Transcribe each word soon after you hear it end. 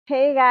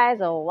Hey guys,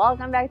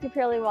 welcome back to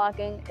Purely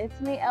Walking. It's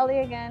me, Ellie,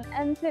 again,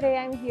 and today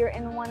I'm here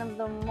in one of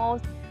the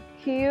most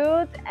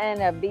cute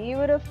and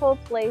beautiful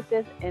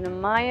places,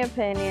 in my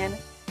opinion,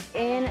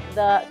 in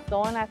the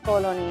Zona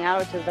Colonial,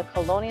 which is the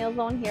colonial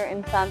zone here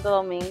in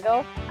Santo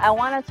Domingo. I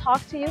want to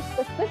talk to you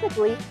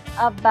specifically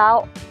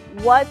about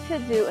what to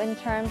do in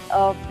terms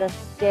of the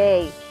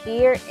stay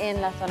here in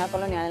La Zona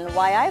Colonial and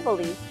why I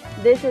believe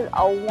this is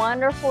a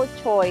wonderful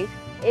choice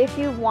if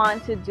you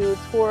want to do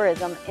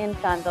tourism in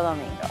Santo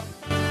Domingo.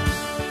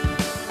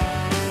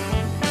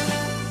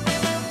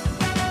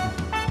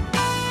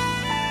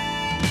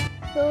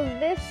 So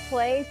this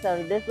place,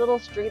 or this little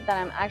street that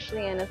I'm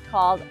actually in, is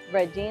called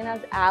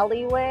Regina's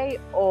Alleyway,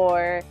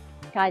 or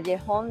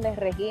Callejón de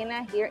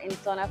Regina, here in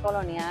Zona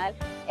Colonial.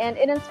 And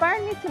it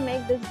inspired me to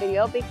make this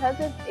video because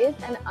it is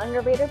an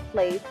underrated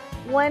place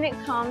when it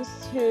comes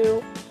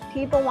to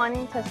people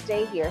wanting to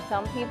stay here.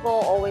 Some people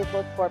always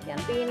look for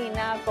Piantini,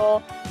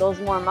 Naco, those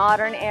more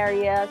modern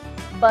areas.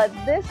 But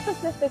this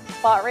specific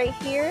spot right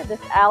here,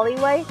 this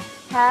alleyway,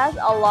 has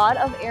a lot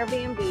of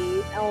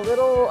Airbnbs and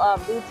little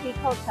boutique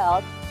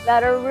hotels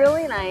that are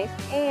really nice.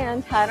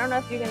 And I don't know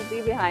if you can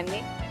see behind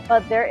me,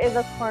 but there is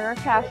a corner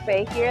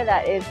cafe here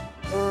that is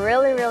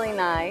really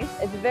nice.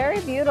 It's very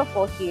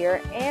beautiful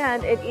here,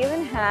 and it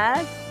even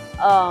has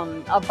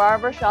a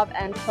barber shop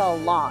and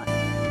salon.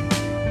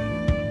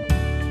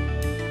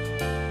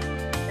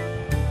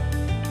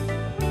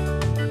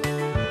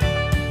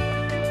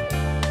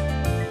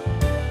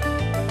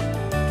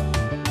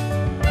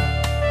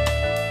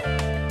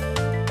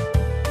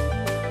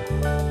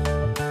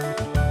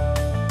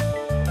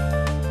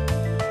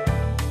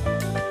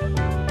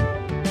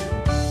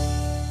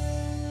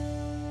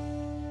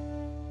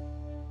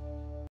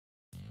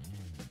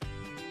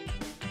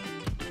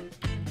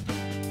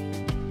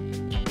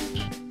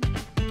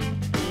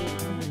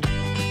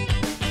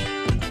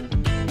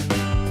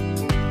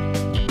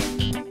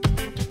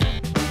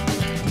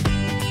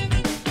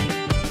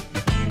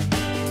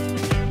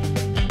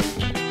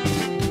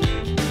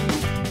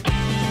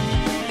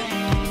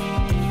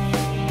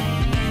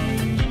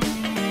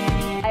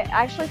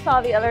 I actually saw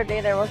the other day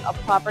there was a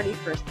property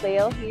for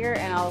sale here,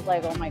 and I was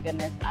like, oh my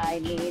goodness, I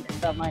need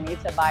the money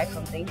to buy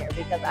something here,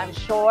 because I'm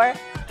sure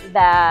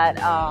that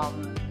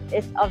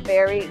it's a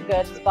very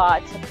good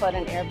spot to put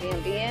an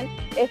Airbnb in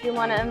if you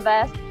want to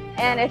invest.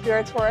 And if you're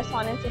a tourist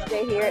wanting to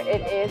stay here,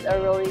 it is a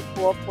really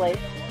cool place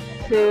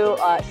to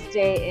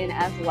stay in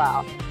as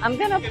well. I'm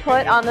gonna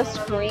put on the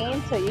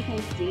screen so you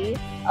can see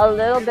a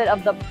little bit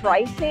of the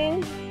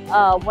pricing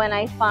when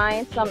I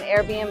find some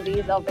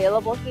Airbnbs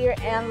available here,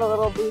 and the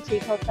little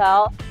boutique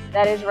hotel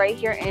that is right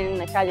here in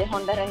the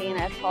Callejón de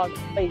Regina. It's called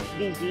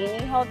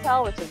Vigini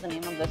Hotel, which is the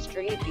name of the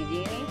street,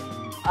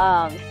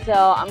 Vigini.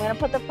 So I'm going to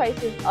put the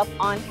prices up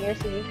on here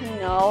so you can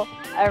know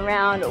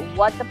around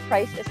what the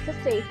price is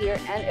to stay here.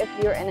 And if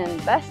you're an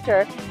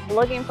investor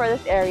looking for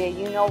this area,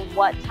 you know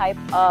what type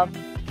of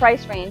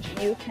price range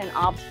you can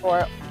opt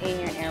for in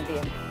your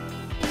Airbnb.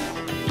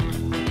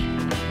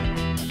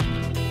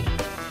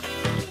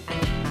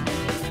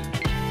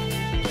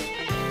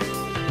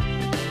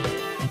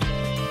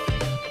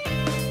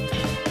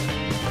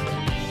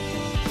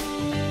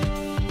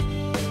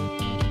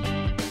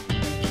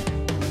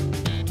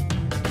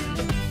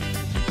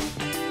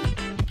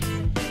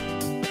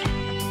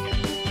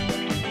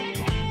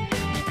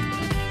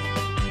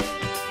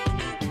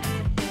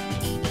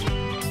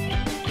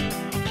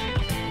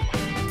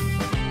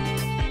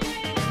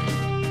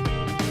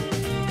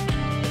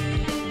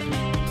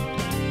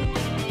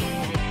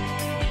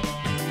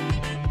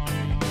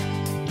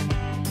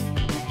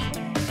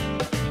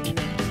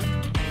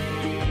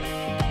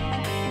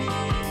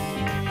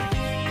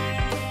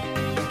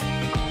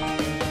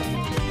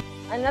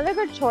 Another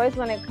good choice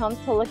when it comes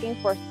to looking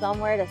for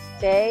somewhere to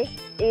stay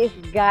is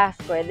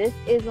Gazcue. This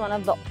is one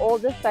of the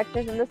oldest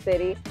sectors in the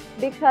city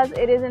because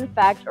it is in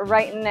fact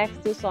right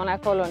next to Zona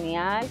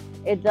Colonial.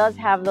 It does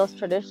have those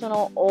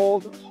traditional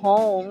old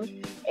homes,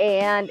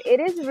 and it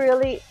is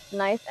really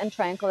nice and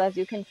tranquil, as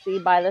you can see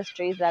by the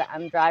streets that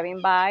I'm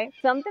driving by.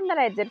 Something that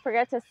I did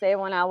forget to say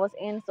when I was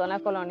in Zona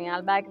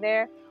Colonial back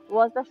there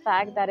was the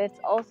fact that it's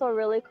also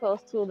really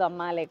close to the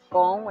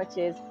Malecón, which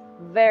is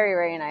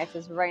very nice.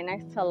 It's right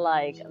next to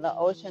like the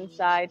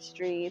Oceanside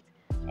streets,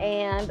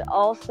 and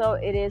also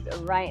it is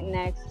right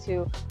next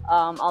to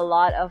a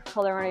lot of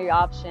culinary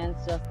options,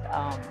 just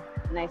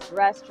nice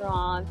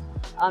restaurants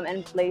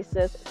and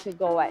places to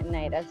go at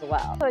night as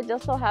well. So it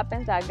just so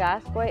happens that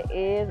Gazcue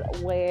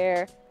is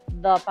where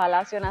the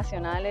Palacio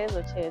Nacional is,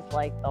 which is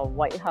like the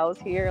White House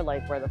here,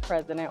 like where the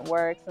president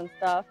works and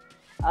stuff.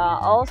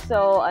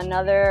 Also,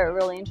 another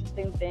really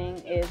interesting thing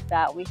is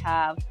that we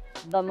have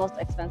the most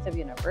expensive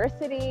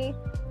university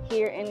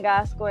here in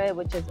Gazcue,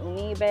 which is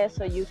Unibe.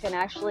 So you can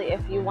actually,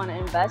 if you want to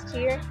invest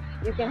here,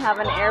 you can have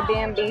an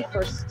Airbnb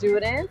for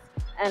students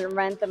and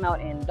rent them out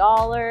in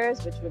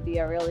dollars, which would be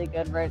a really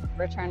good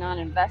return on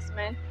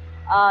investment.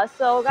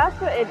 So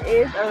Gazcue, it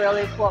is a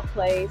really cool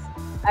place.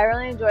 I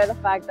really enjoy the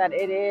fact that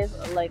it is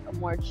like a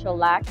more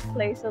chillax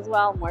place as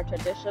well, more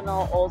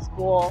traditional, old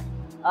school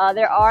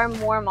There are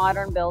more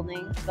modern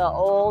buildings. The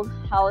old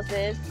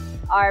houses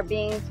are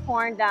being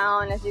torn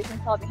down, as you can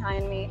tell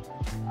behind me.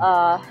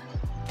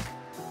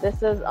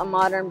 This is a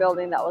modern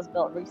building that was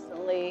built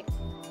recently.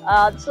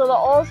 So the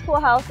old school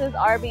houses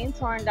are being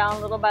torn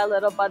down little by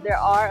little, but there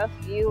are a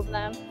few of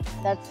them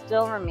that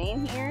still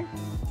remain here.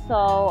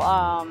 So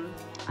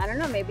I don't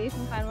know, maybe you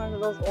can find one of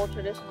those old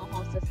traditional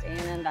homes to stay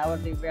in, and that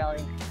would be really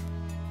nice.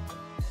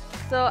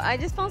 So I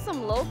just found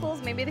some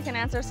locals. Maybe they can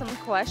answer some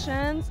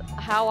questions.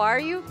 How are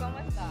you? ¿Cómo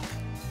está?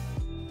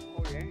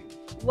 Muy bien.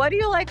 What do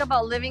you like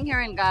about living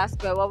here in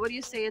Gazcue? What would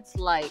you say it's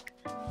like?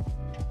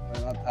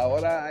 Bueno, hasta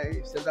ahora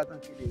hay cierta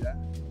tranquilidad.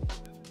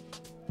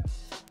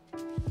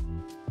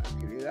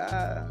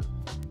 Tranquilidad.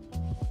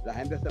 La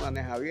gente se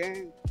maneja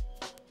bien,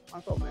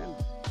 más o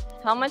menos.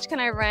 How much can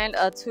I rent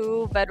a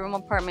 2-bedroom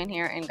apartment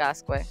here in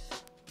Gazcue?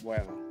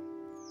 Bueno,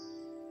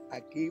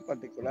 aquí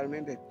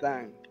particularmente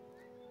están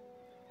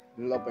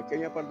los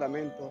pequeños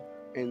apartamentos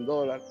en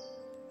dólar,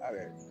 a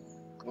ver,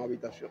 con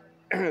habitación,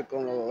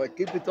 con los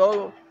equipos y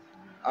todo,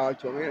 a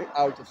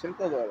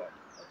 $800.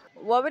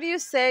 What would you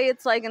say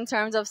it's like in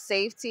terms of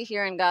safety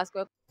here in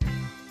Gazcue?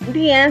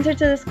 The answer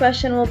to this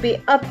question will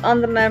be up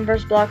on the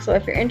members blog. So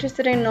if you're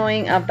interested in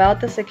knowing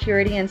about the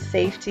security and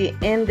safety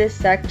in this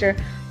sector,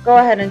 go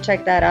ahead and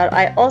check that out.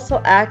 I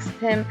also asked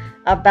him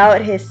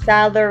about his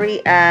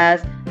salary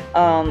as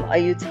a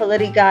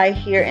utility guy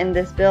here in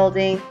this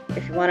building.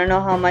 If you want to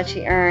know how much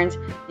he earns,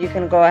 you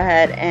can go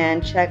ahead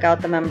and check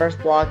out the members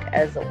blog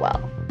as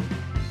well.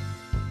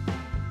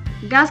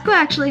 Gazcue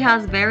actually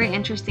has very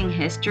interesting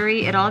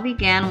history. It all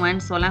began when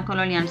Zona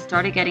Colonial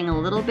started getting a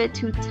little bit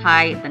too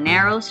tight, the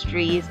narrow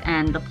streets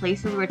and the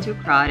places were too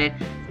crowded.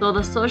 So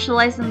the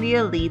socialites and the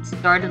elites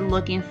started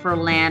looking for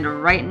land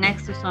right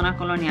next to Zona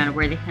Colonial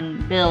where they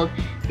can build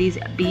these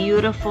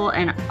beautiful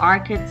and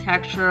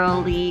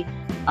architecturally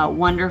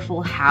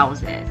wonderful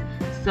houses.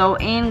 So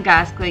in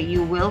Gazcue,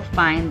 you will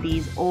find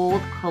these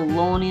old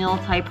colonial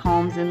type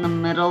homes in the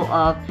middle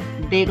of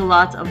big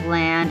lots of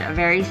land,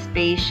 very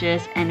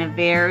spacious and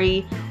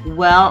very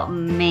well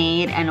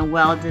made and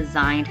well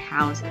designed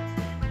houses.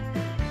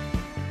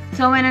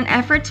 So in an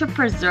effort to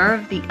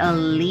preserve the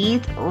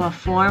elite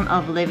form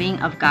of living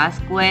of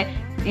Gazcue,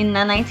 in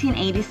the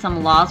 1980s,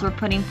 some laws were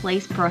put in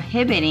place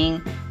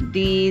prohibiting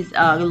these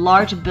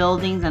large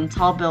buildings and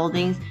tall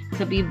buildings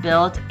to be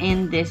built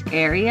in this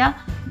area,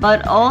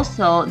 but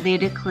also they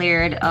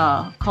declared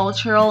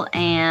cultural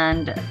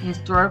and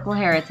historical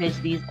heritage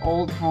these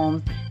old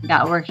homes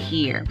that were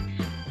here.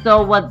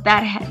 So what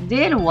that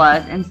did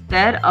was,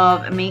 instead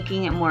of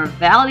making it more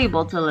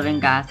valuable to live in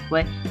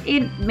Gazcue,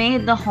 it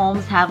made the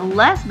homes have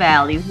less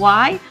value.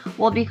 Why?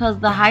 Well, because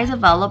the high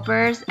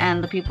developers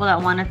and the people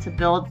that wanted to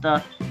build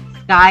the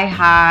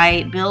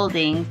sky-high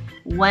buildings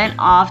went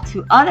off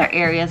to other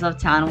areas of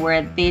town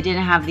where they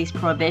didn't have these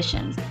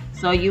prohibitions.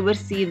 So you would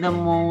see the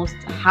most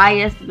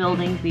highest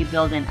buildings be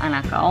built in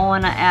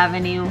Anacaona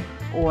Avenue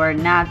or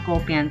Naco,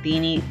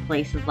 Piantini,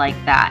 places like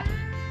that.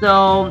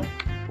 So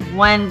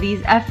when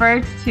these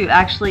efforts to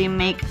actually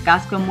make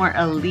Gazcue more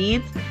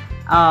elite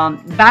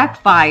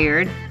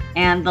backfired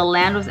and the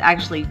land was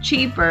actually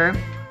cheaper,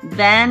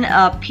 then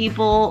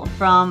people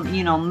from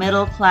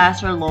middle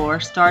class or lower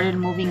started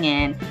moving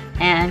in,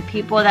 and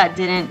people that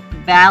didn't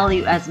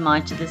value as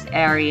much this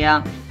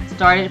area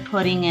started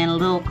putting in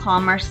little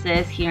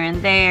commerces here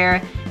and there.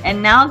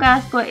 And now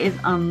Gazcue is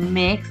a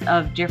mix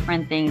of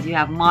different things. You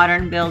have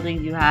modern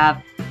buildings, you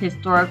have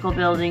historical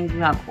buildings, you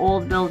have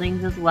old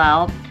buildings as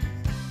well.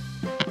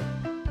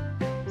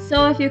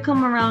 So if you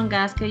come around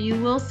Gazcue, you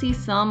will see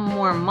some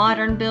more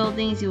modern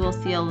buildings, you will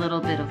see a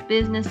little bit of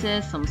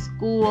businesses, some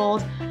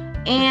schools,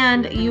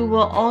 and you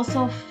will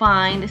also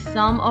find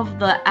some of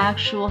the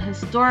actual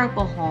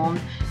historical homes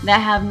that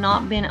have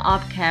not been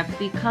upkept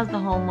because the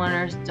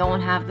homeowners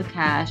don't have the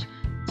cash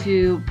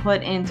to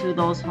put into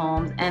those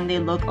homes and they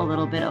look a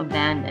little bit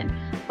abandoned.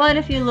 But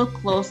if you look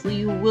closely,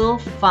 you will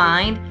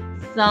find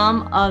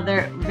some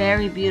other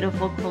very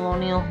beautiful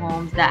colonial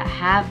homes that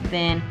have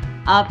been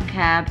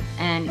upkept,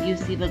 and you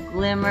see the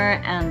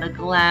glimmer and the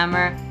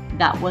glamour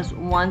that was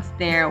once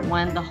there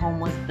when the home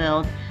was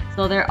built.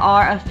 So there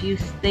are a few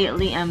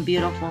stately and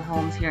beautiful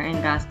homes here in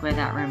Gazcue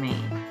that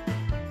remain.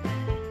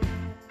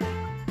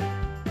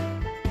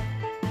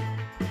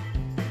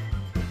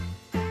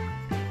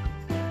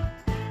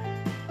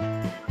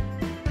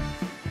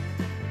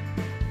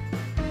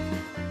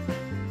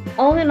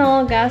 All in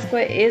all,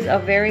 Gazcue is a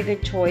very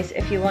good choice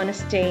if you want to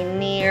stay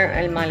near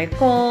El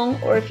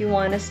Malecón or if you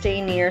want to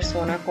stay near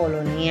Zona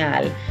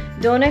Colonial.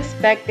 Don't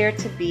expect there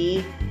to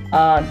be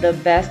the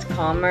best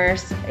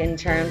commerce in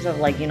terms of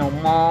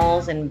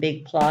malls and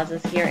big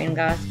plazas here in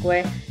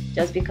Gazcue,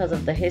 just because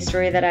of the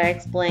history that I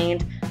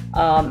explained.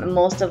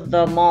 Most of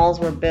the malls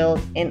were built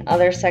in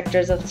other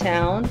sectors of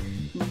town,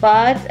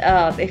 but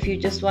if you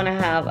just want to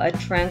have a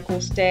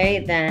tranquil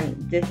stay, then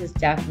this is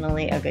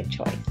definitely a good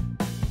choice.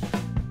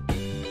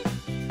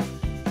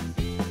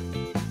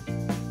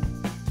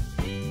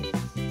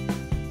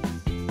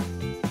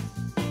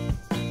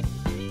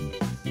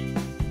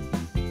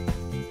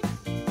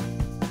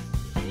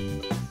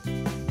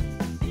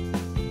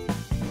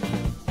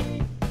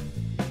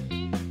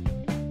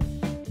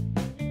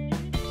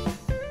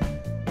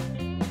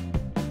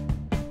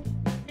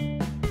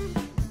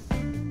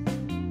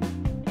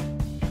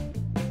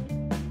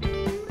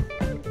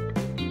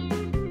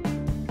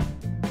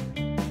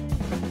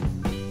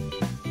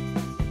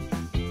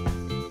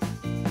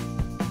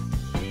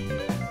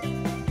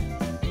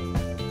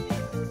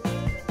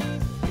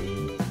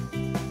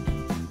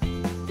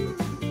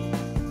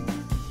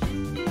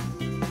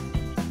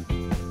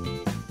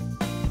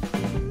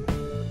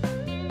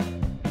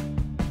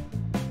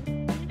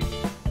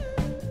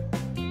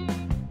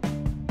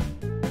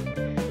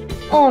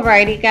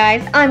 Alrighty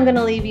guys, I'm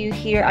gonna leave you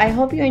here. I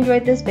hope you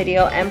enjoyed this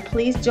video, and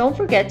please don't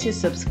forget to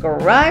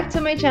subscribe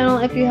to my channel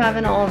if you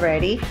haven't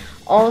already.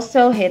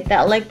 Also hit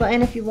that like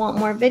button if you want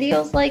more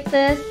videos like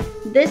this.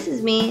 This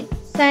is me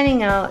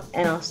signing out,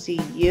 and I'll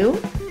see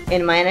you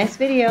in my next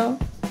video.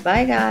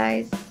 Bye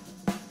guys.